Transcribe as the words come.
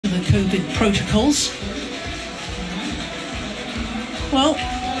COVID protocols. Well,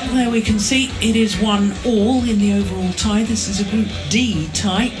 there we can see it is 1-1 in the overall tie. This is a Group D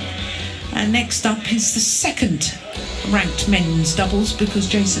tie. And next up is the second ranked men's doubles, because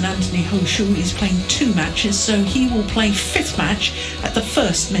Jason Anthony Hoshu is playing 2 matches, so he will play 5th match at the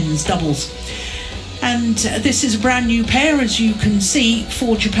first men's doubles. And this is a brand new pair, as you can see,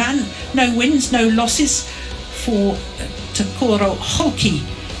 for Japan. No wins, no losses for Takuro Hoki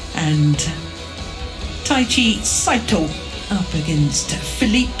and Taichi Saito up against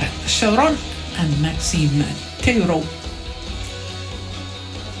Philippe Charron and Maxime Tétreault.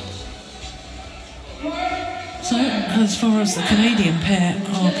 So, as far as the Canadian pair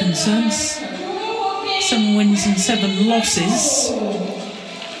are concerned, 7 wins and 7 losses.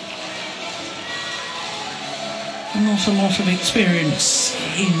 Not a lot of experience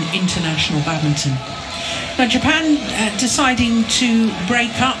in international badminton. Now, Japan deciding to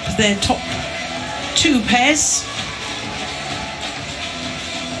break up their top 2 pairs.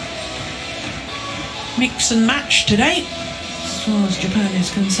 Mix and match today, as far as Japan is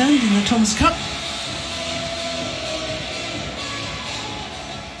concerned, in the Thomas Cup.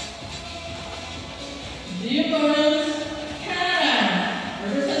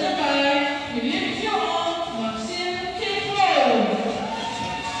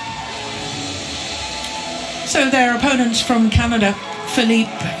 So their opponents from Canada,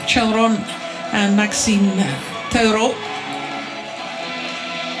 Philippe Charron and Maxime Tétreault.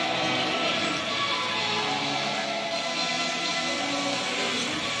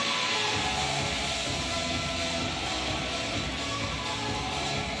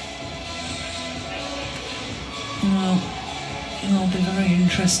 Well, I'll be very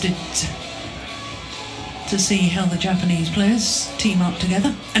interested to see how the Japanese players team up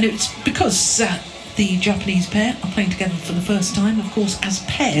together. And it's because the Japanese pair are playing together for the first time. Of course, as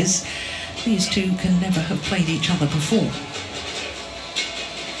pairs, these two can never have played each other before.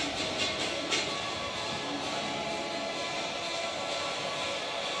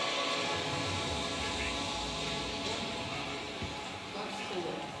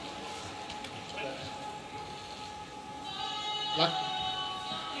 Black.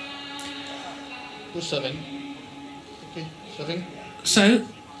 Who's serving? Okay, serving. So,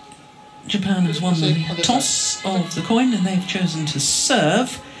 Japan has won the toss of the coin and they've chosen to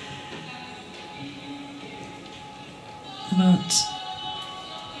serve. But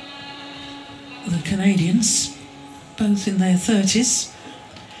the Canadians, both in their 30s,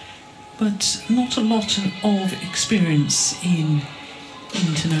 but not a lot of experience in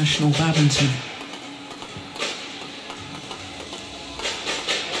international badminton.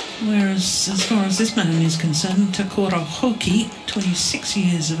 Whereas, as far as this man is concerned, Takuro Hoki, 26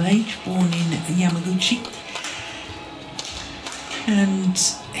 years of age, born in Yamaguchi, and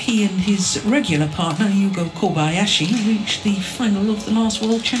he and his regular partner, Yugo Kobayashi, reached the final of the last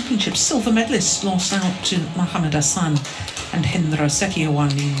World Championships. Silver medalists lost out to Mohamed Hassan and Hendra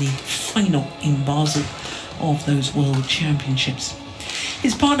Setiawan in the final in Basel of those World Championships.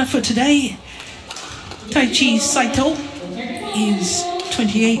 His partner for today, Taichi Saito, is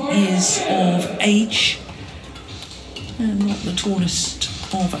 28 years of age and not the tallest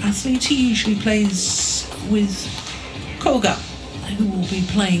of athletes. He usually plays with Koga, who will be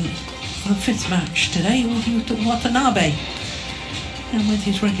playing the 5th match today with Yuta Watanabe. And with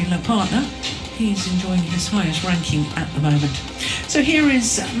his regular partner, he's enjoying his highest ranking at the moment. So here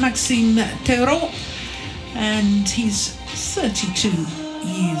is Maxime Tétreault, and he's 32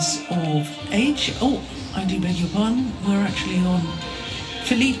 years of age. Oh, I do beg your pardon, we're actually on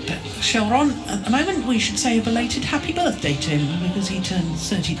Philippe Charron at the moment. We should say a belated happy birthday to him, because he turned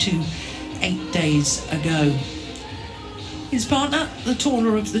 32 8 days ago. His partner, the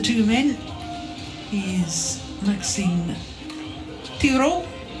taller of the 2 men, is Maxime Tétreault.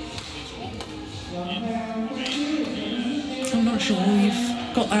 I'm not sure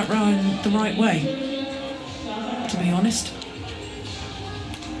you've got that round the right way, to be honest.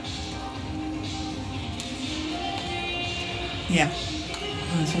 Yeah.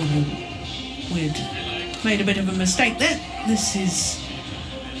 I thought we'd made a bit of a mistake there. This is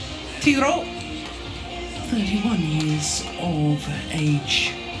Tétreault, 31 years of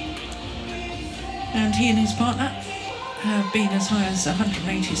age. And he and his partner have been as high as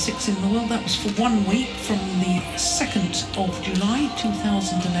 186 in the world. That was for 1 week from the 2nd of July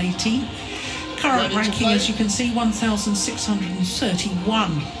 2018. Current ranking, as you can see,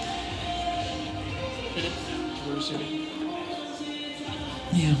 1,631.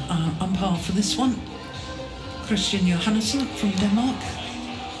 Yeah, umpire for this one, Christian Johannesson from Denmark,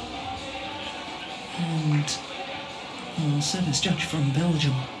 and service judge from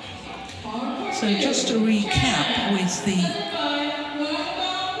Belgium. So just to recap with the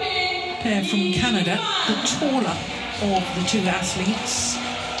pair from Canada, the taller of the two athletes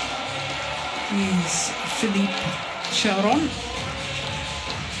is Charron.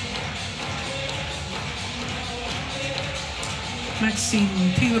 Maxime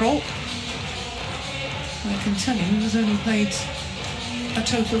Tétreault. I can tell you he has only played a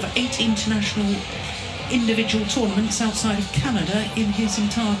total of 8 international individual tournaments outside of Canada in his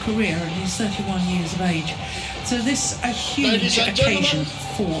entire career, and he's 31 years of age. So this a huge occasion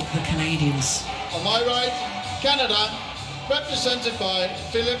for the Canadians. On my right, Canada, represented by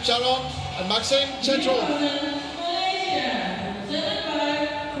Charron and Maxime Tétreault.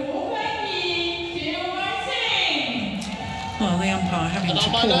 Well, the umpire having to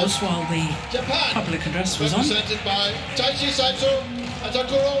pause while the Japan, public address was on. Represented by Saito and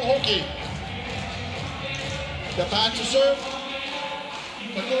Hoki. Japan to serve.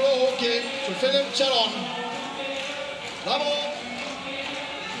 Hoki to Charron. Bravo.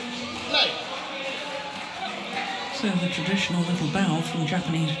 Play. So the traditional little bow from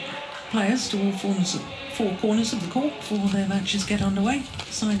Japanese players to all four corners of the court before their matches get underway.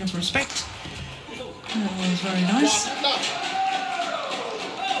 Sign of respect. That was very nice.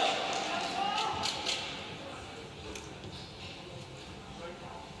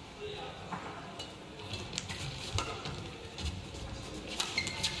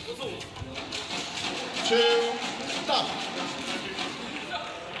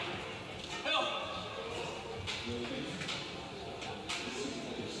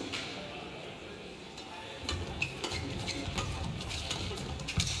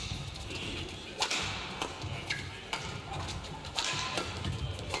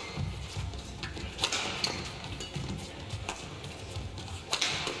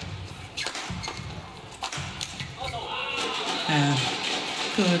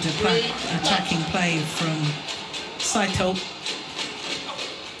 Good attacking play from Saito.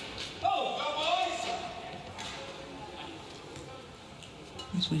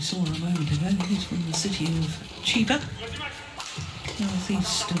 As we saw a moment ago, he's from the city of Chiba,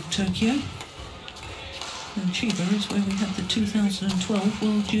 northeast of Tokyo. And Chiba is where we had the 2012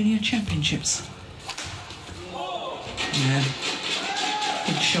 World Junior Championships. Yeah.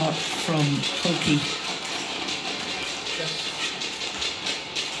 Good shot from Hoki.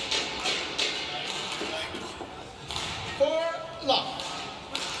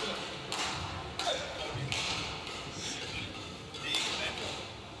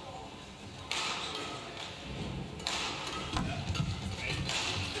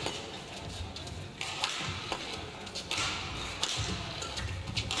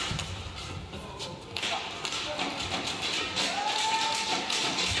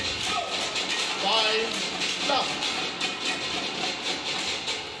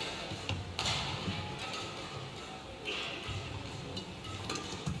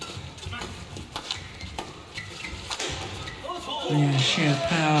 Yeah, sheer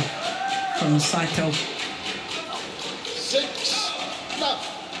power from Saito. 6-love.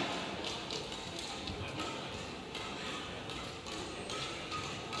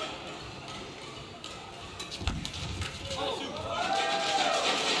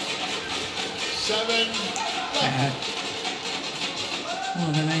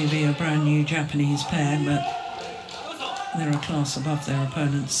 Well, they may be a brand new Japanese pair, but they're a class above their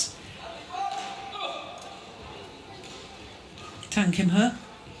opponents. Tan Kim He,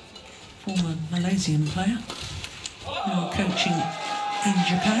 former Malaysian player, now coaching in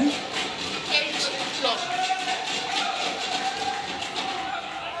Japan.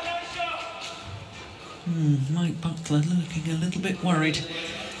 Mike Butler looking a little bit worried.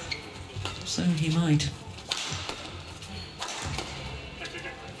 So he might.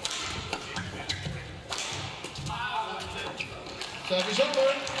 Service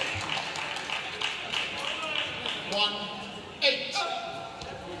over. 1-8.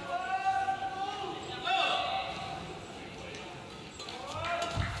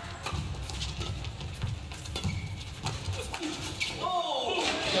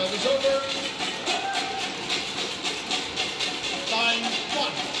 Service over.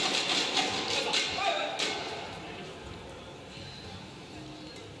 9-1.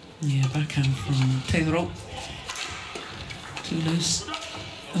 Yeah, backhand from Tétreault. Too loose.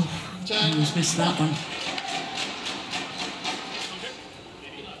 Oh, almost missed that one.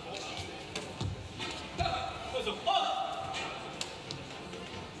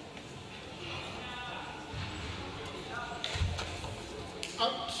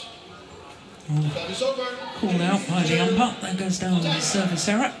 Called out by the umpire. That goes down to the service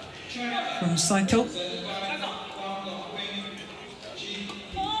error from Saito.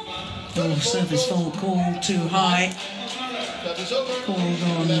 Oh, service fault called too high. Called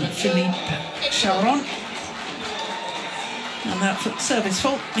on Philippe Charron. And that service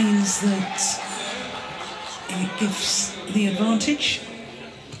fault means that it gives the advantage,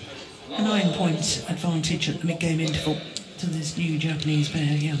 a 9-point advantage at the mid-game interval to this new Japanese pair.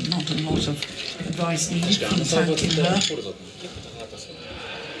 Yeah, not a lot of advice needed from Tan Kim-her.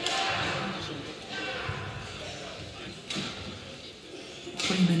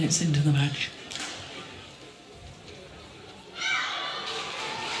 3 minutes into the match.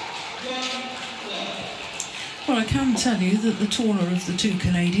 Well, I can tell you that the taller of the two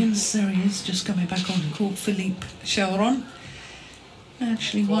Canadians, there he is, just coming back onto court, Philippe Charron,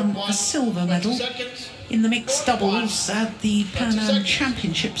 actually won a silver medal in the mixed doubles at the Pan Am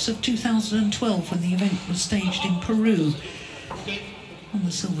Championships of 2012 when the event was staged in Peru. On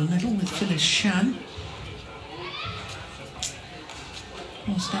the silver medal with Phyllis Shan.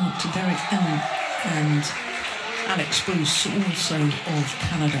 Lost out to Derek Ellen and Alex Bruce, also of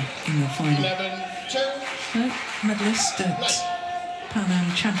Canada, in the final. So, medalist at Pan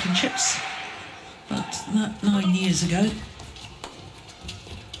Am Championships, but that 9 years ago.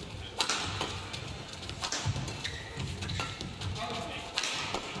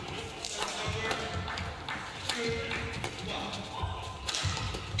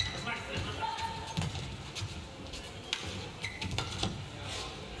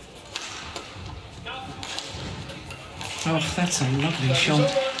 Oh, that's a lovely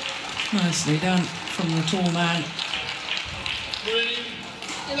shot. Nicely done from the tall man.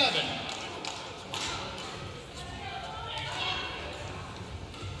 3-11.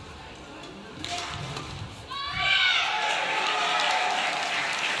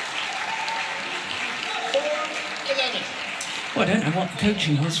 Well, I don't know what the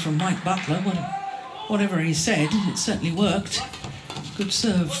coaching was from Mike Butler. Whatever he said, it certainly worked. Good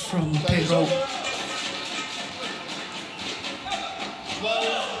serve from Tétreault.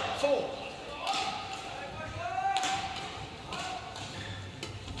 12-4.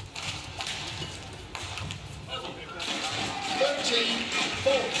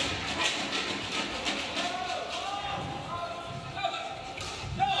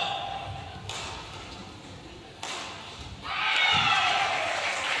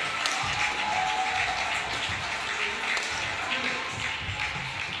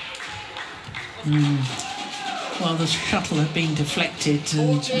 Well, the shuttle had been deflected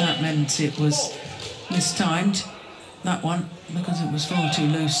and that meant it was mistimed, that one, because it was far too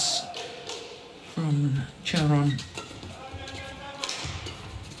loose from Charron.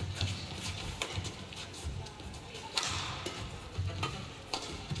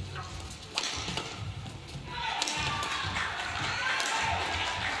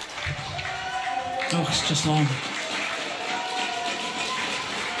 Oh, it's just long.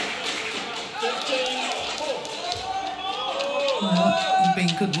 Well, there's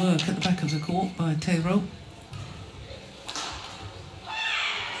been good work at the back of the court by Tétreault.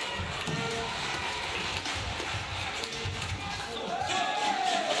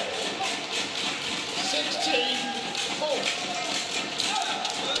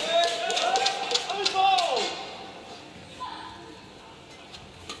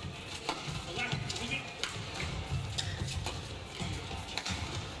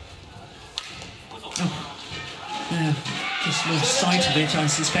 Just lost sight of it, I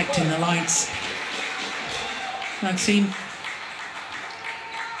suspect, in the lights. Maxime.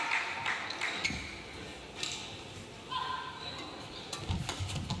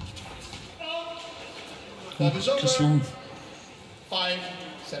 Oh, just long. 5-17.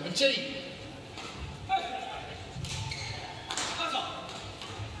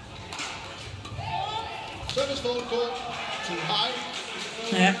 Service forward court, too high.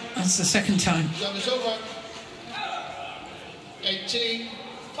 Yeah, that's the second time. Service over. 18-5.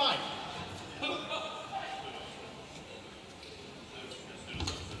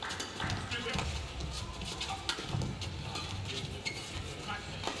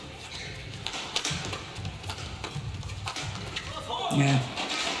 Yeah.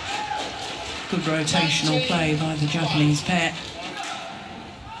 Good rotational play by the Japanese pair.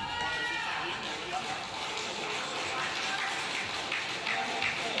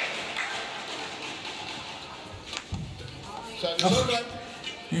 Oh.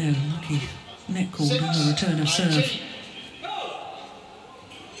 Yeah, lucky net cord on the return of serve.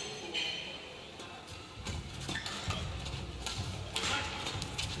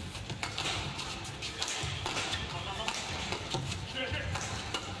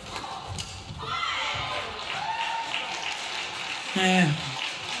 Yeah.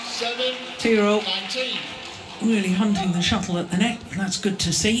 Tétreault really hunting the shuttle at the net. That's good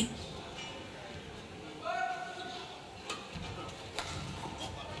to see.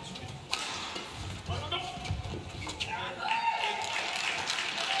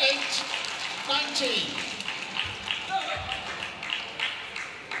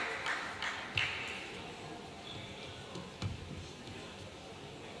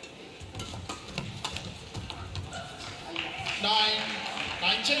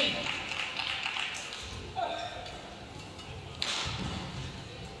 19.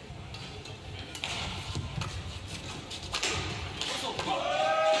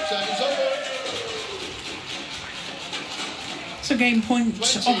 Service over. So game point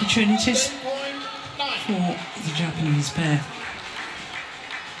 20, opportunities game point 9. for the Japanese pair.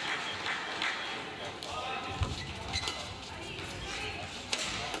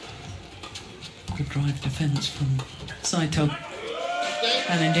 Good drive defence from Saito,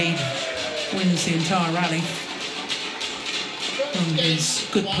 and indeed wins the entire rally from his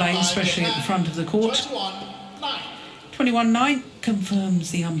good play, especially at the front of the court. 21-9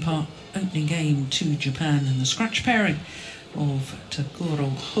 confirms the umpire opening game to Japan, and the scratch pairing of Takuro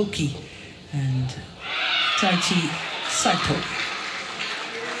Hoki and Taiti Saito.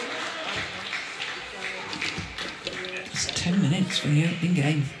 Just 10 minutes for the opening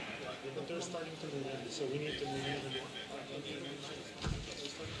game.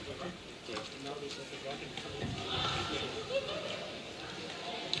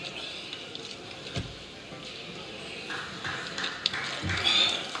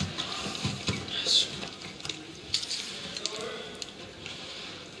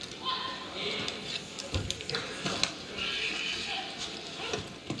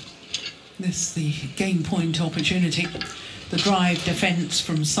 This the game point opportunity. The drive defence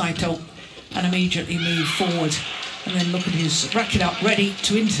from Saito, and immediately move forward, and then look at his racket up, ready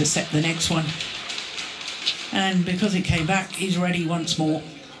to intercept the next one. And because it came back, he's ready once more.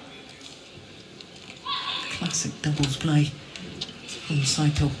 Classic doubles play from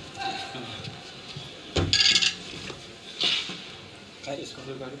Saito.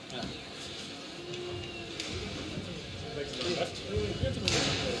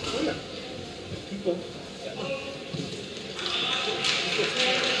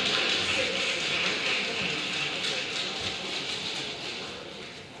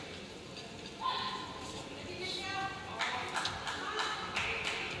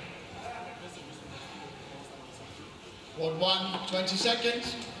 Court 1, 20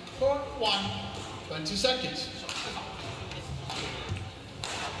 seconds. Court 1, 20 seconds.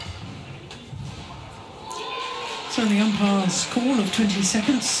 So the umpire's call of 20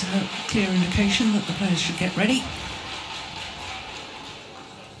 seconds, clear indication that the players should get ready.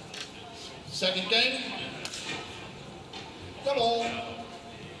 Second game. Come on.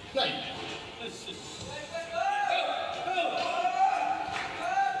 Play.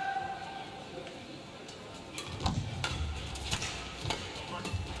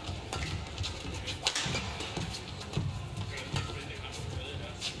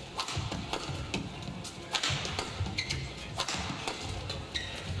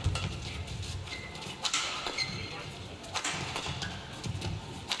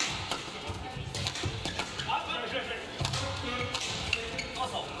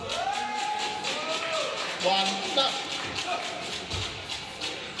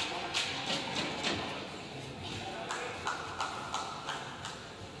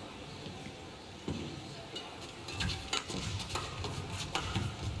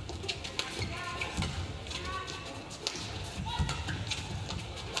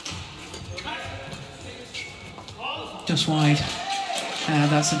 Just wide.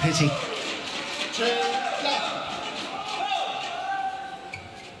 That's a pity.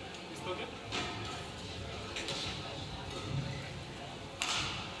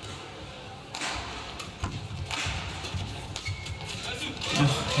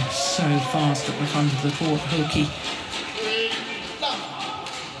 Oh, they're so fast at the front of the court, Hoki.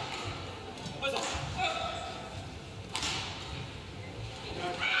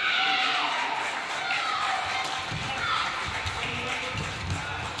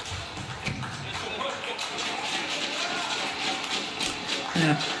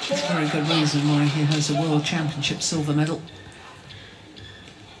 Yeah, that's a very good reason why he has a World Championship silver medal.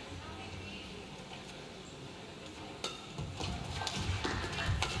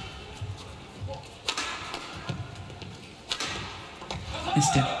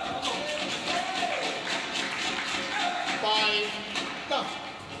 Missed it.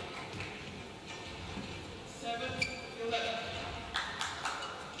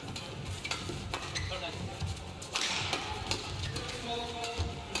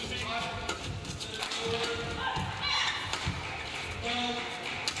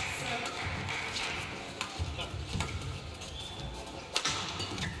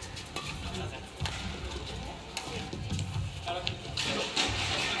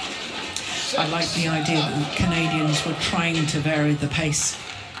 I like the idea that the Canadians were trying to vary the pace.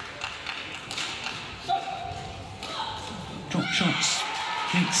 Drop shots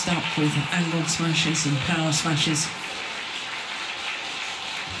mixed up with angled smashes and power smashes.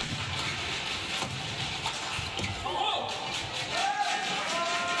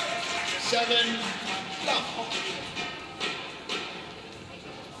 7, love.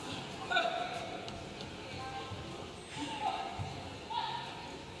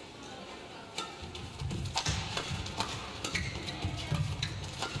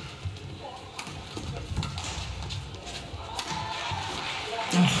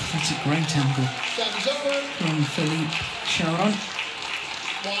 Oh, that's a great angle from Philippe Charron.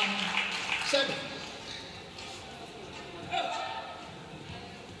 1-7.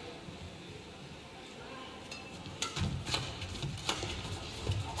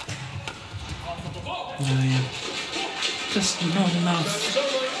 Oh, yeah. Just not enough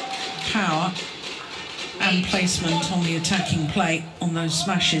power and placement on the attacking play on those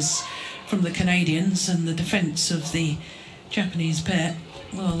smashes from the Canadians, and the defence of the Japanese pair,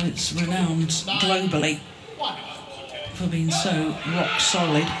 well, it's renowned globally for being so rock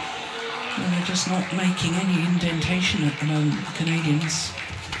solid. And they're just not making any indentation at the moment, the Canadians,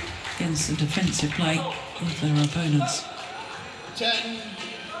 against the defensive play of their opponents. 10-1.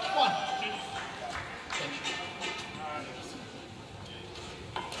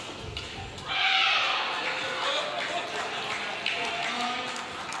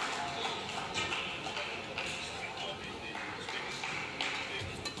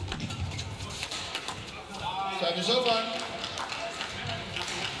 Service over.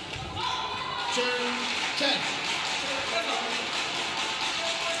 2-10.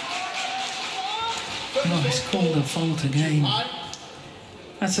 Oh, it's called a fault again.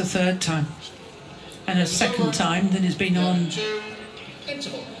 That's a third time. And a second time that has been on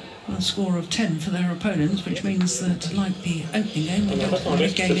a score of 10 for their opponents, which means that, like the opening game, we got on a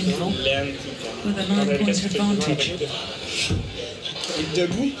game interval with a 9-point advantage.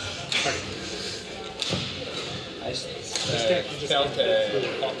 I felt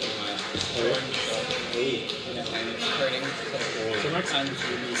Hoki in my throat, and it's hurting. So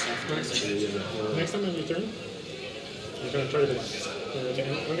next time when you turn, you're going to try the back. I'm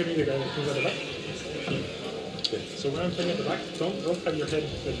going to be the guy that comes at the back. So when I'm turning at the back, don't have your head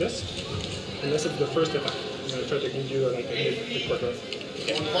like this, unless it's the first attack. I'm going to try to give you like a quick rest.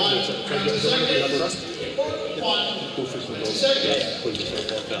 Try to get the thrust.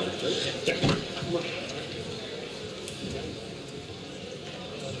 Yeah.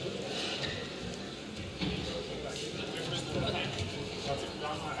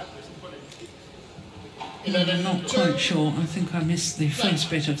 11, I'm not quite sure. I think I missed the first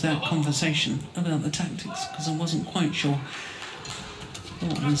bit of that conversation about the tactics because I wasn't quite sure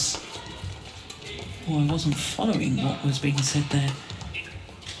what was, or I wasn't following what was being said there.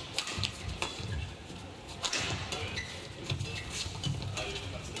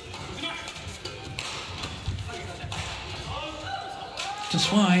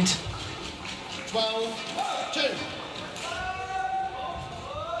 Just wide. 12-2.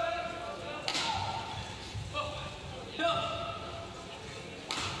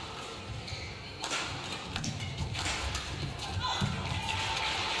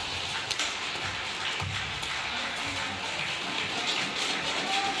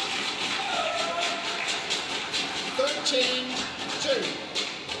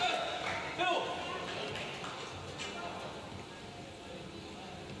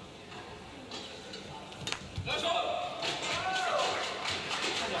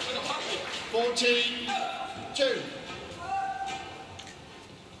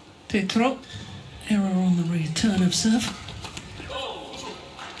 Tétreault, error on the return of serve.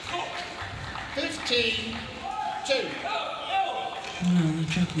 15-2. Well, the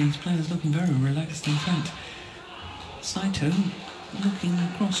Japanese players looking very relaxed. In fact, Saito looking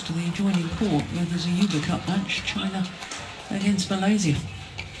across to the adjoining court where there's a Yuba Cup match, China against Malaysia.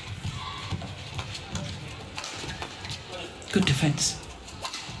 Good defence.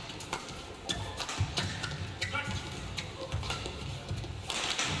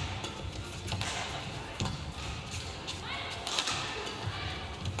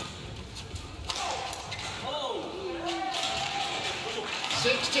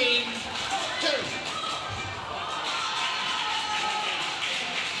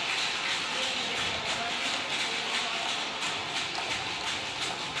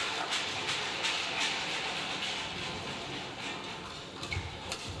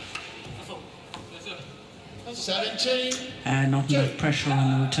 And not enough pressure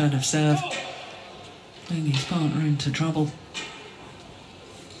on the return of serve, putting his partner into trouble.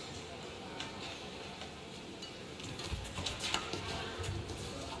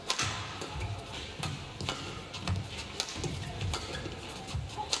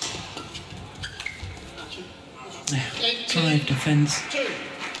 Drive defence.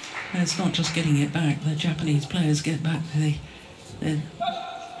 It's not just getting it back. The Japanese players get back the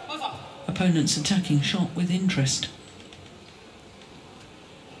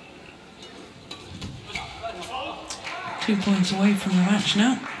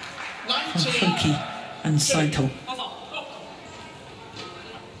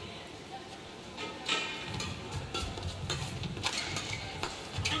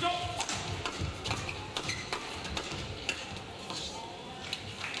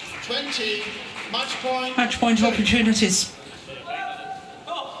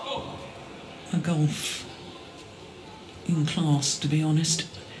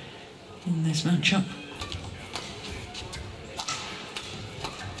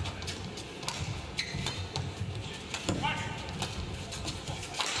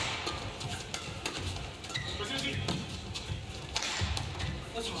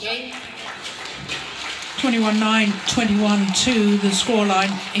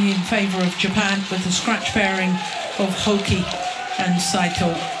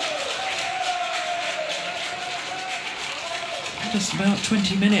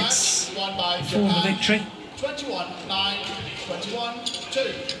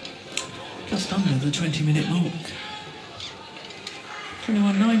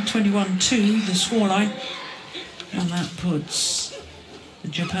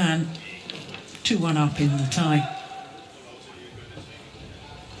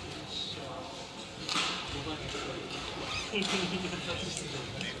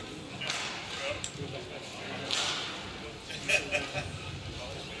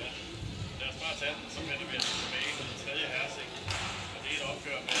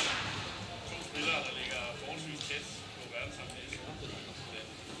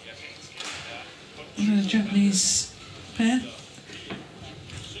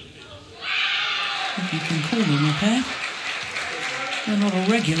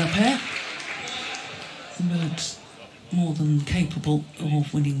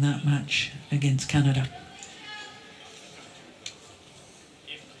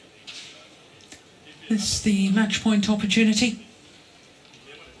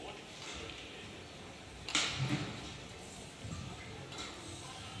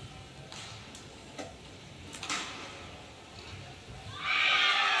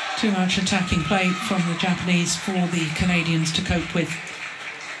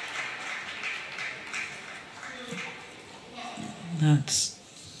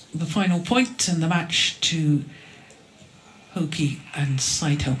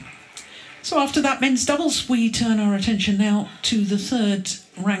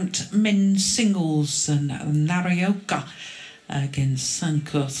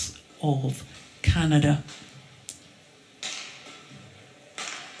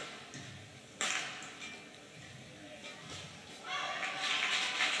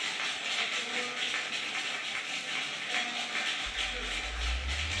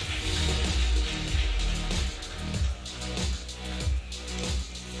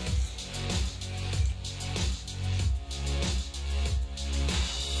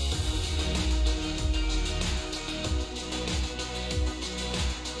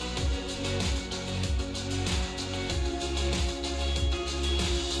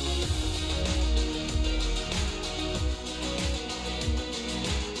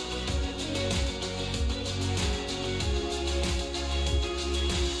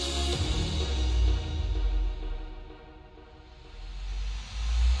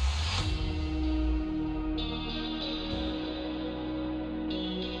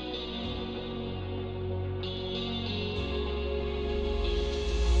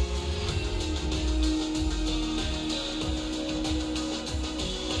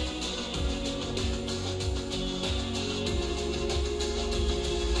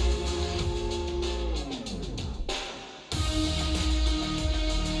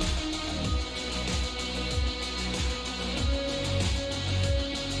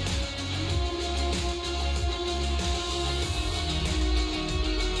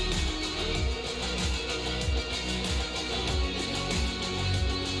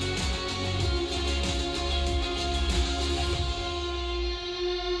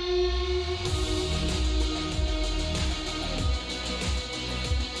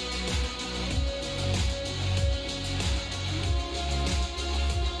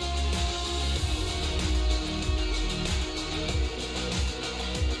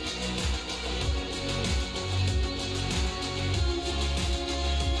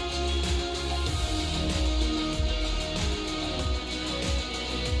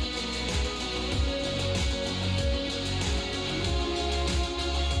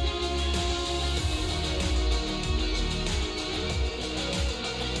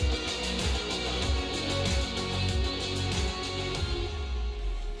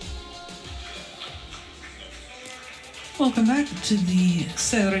Welcome back to the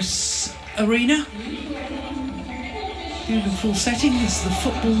Ceres Arena. Beautiful setting. This is the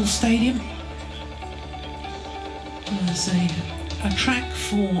football stadium. There's a track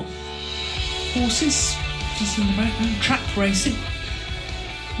for horses just in the background, track racing,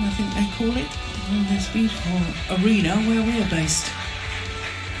 I think they call it, in this beautiful arena where we are based.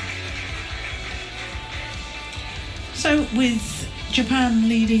 So with Japan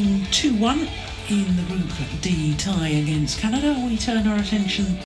leading 2-1 in the Group D tie against Canada, we turn our attention